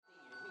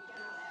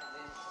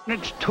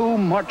It's too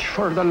much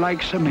for the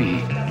likes of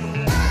me.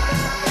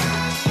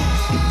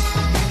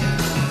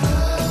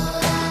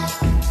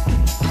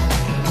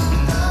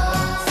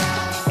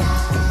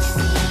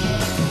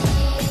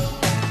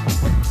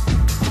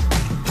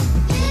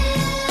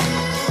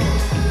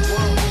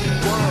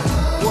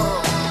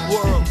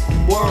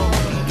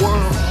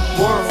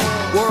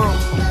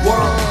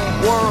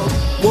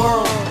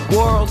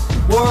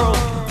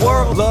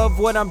 World, love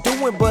what I'm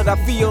doing, but I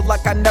feel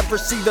like I never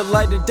see the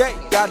light of day.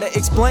 Gotta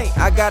explain,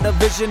 I got a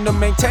vision to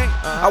maintain.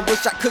 I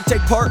wish I could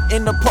take part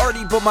in the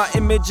party, but my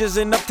image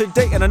isn't up to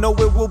date. And I know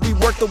it will be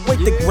worth the wait.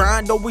 The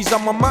grind always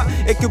on my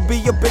mind. It could be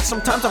a bitch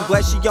sometimes, I'm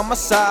glad she on my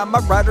side. My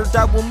ride or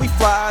die when we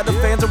fly. The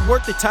fans are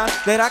worth the time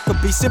that I could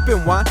be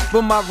sipping wine,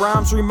 but my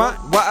rhymes remind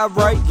why I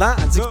write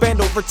lines. Expand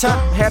over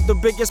time, have the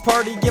biggest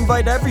party,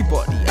 invite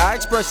everybody. I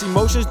express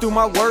emotions through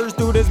my words,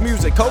 through this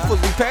music. Hopefully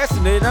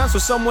passing it on so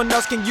someone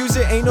else can use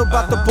it. Ain't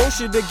about the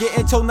bullshit of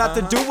getting told not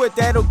to do it.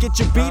 That'll get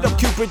you beat up,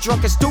 Cupid,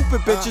 drunk and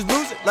stupid. Bitches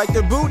lose it like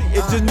their booty.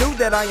 It's just new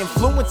that I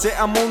influence it.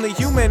 I'm only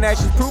human,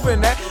 actions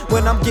proving that.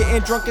 When I'm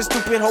getting drunk and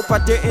stupid, hope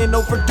I didn't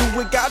overdo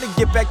it. Gotta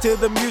get back to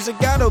the music,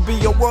 gotta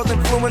be a world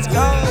influence.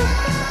 Go!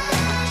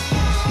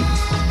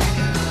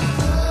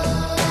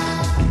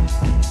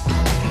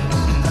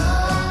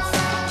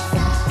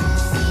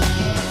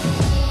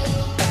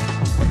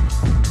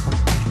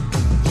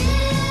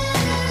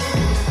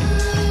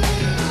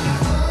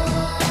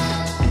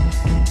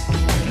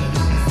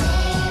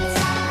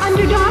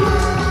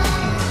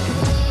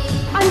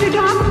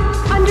 Underdog.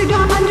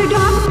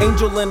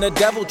 Angel and the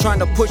devil trying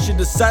to push you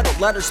to settle.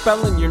 Letters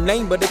spelling your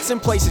name, but it's in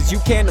places you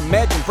can't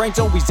imagine. Brain's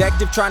always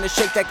active, trying to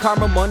shake that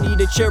karma. Money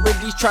to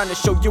charities, trying to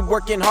show you're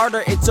working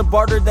harder. It's a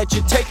barter that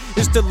you take,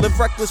 is to live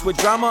reckless with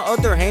drama.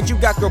 Other hand, you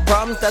got girl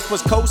problems, that's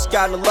what's coast.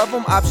 Gotta love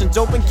them, options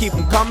open, keep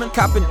them coming.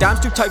 Copping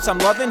dimes, two types I'm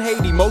loving. Hate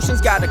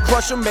emotions, gotta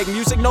crush them. Make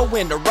music, no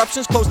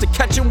interruptions. Close to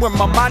catching where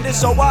my mind is,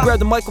 so I grab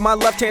the mic with my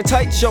left hand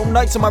tight. Show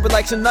nights on my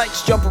relaxing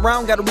nights. Jump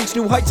around, gotta reach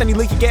new heights. Any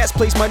leaky gas,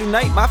 place mighty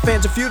night. My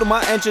fans are few to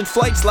my engine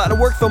flights. Lot of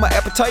work, fill my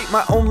appetite.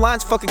 My own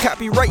lines, fucking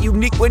copyright.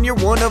 Unique when you're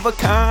one of a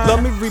kind.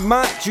 Let me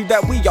remind you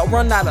that we all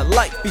run out of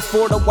light.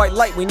 Before the white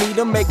light, we need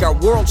to make our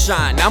world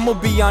shine. I'ma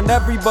be on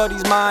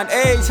everybody's mind.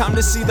 Hey, time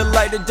to see the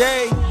light of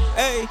day.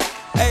 Hey,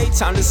 hey,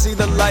 time to see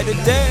the light of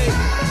day.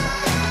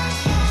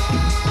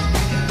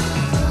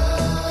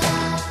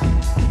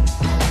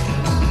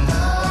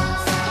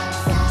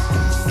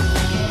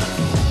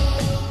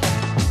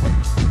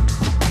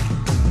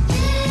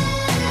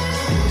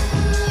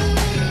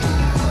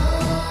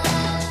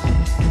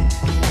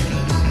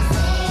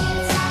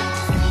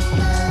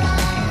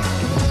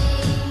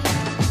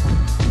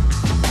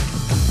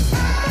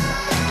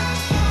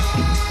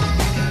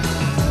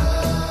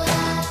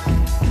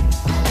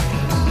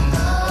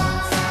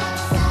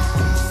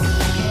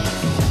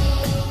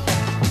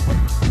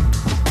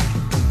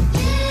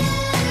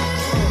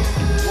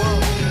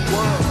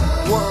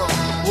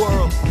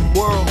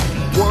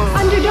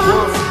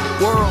 Underdog.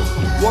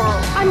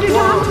 World,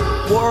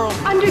 Underdog. world,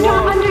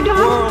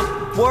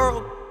 Underdog. world,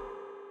 world.